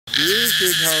This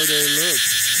is how they look.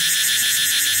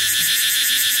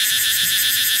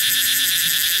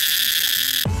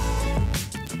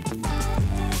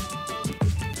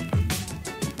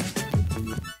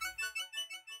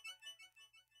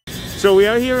 So we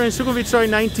are here in Sukhumvit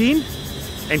 19,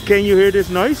 and can you hear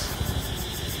this noise?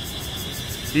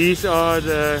 These are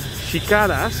the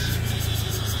cicadas,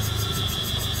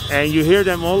 and you hear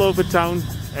them all over town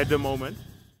at the moment.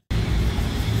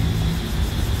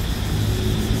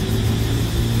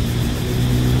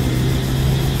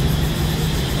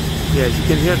 Yeah, as you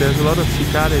can hear, there's a lot of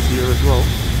cicadas here as well.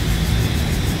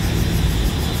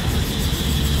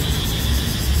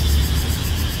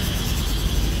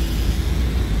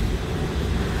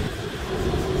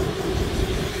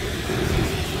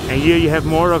 And here you have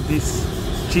more of these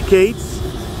cicadas.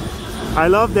 I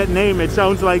love that name. It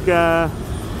sounds like a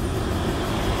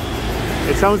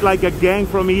gang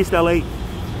from East LA.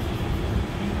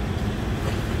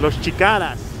 Los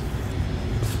Cicadas.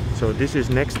 So this is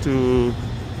next to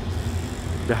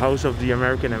the house of the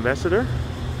American ambassador.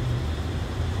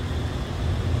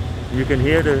 You can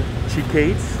hear the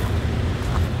cicadas.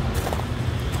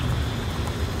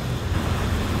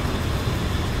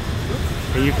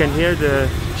 And you can hear the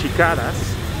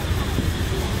cicadas,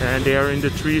 and they are in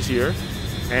the trees here,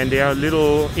 and they are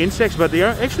little insects, but they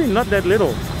are actually not that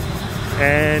little.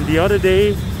 And the other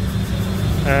day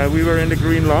we were in the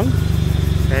green lawn,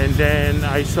 and then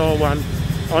I saw one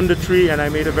on the tree, and I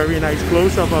made a very nice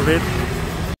close-up of it.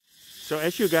 So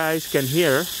as you guys can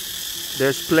hear,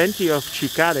 there's plenty of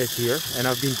cicadas here, and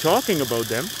I've been talking about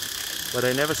them, but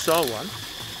I never saw one.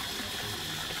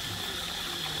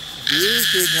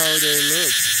 This is how they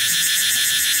look.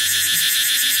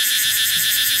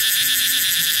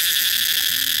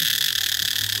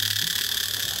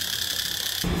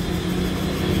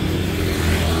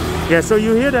 Yeah, so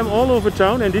you hear them all over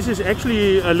town, and this is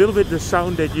actually a little bit the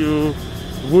sound that you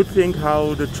would think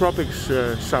how the tropics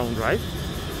sound, right?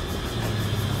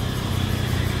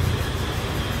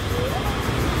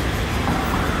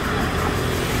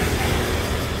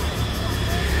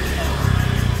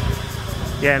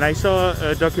 Yeah, and I saw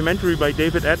a documentary by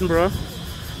David Attenborough,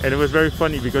 and it was very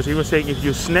funny because he was saying if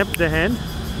you snap the hand,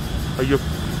 or you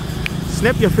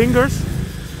snap your fingers,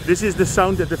 this is the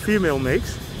sound that the female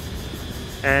makes.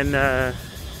 And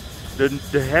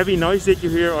the heavy noise that you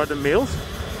hear are the males.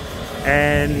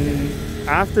 And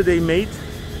after they mate,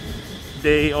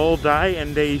 they all die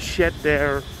and they shed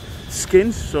their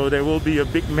skins, so there will be a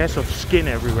big mess of skin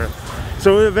everywhere.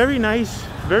 So a very nice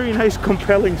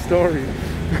compelling story.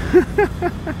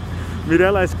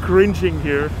 Mirella is cringing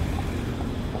here.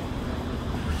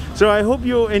 So I hope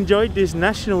you enjoyed this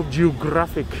National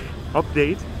Geographic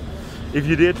update. If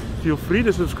you did, feel free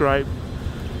to subscribe.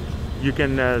 You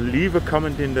can leave a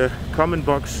comment in the comment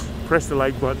box, press the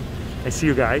like button, and see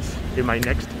you guys in my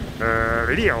next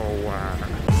video.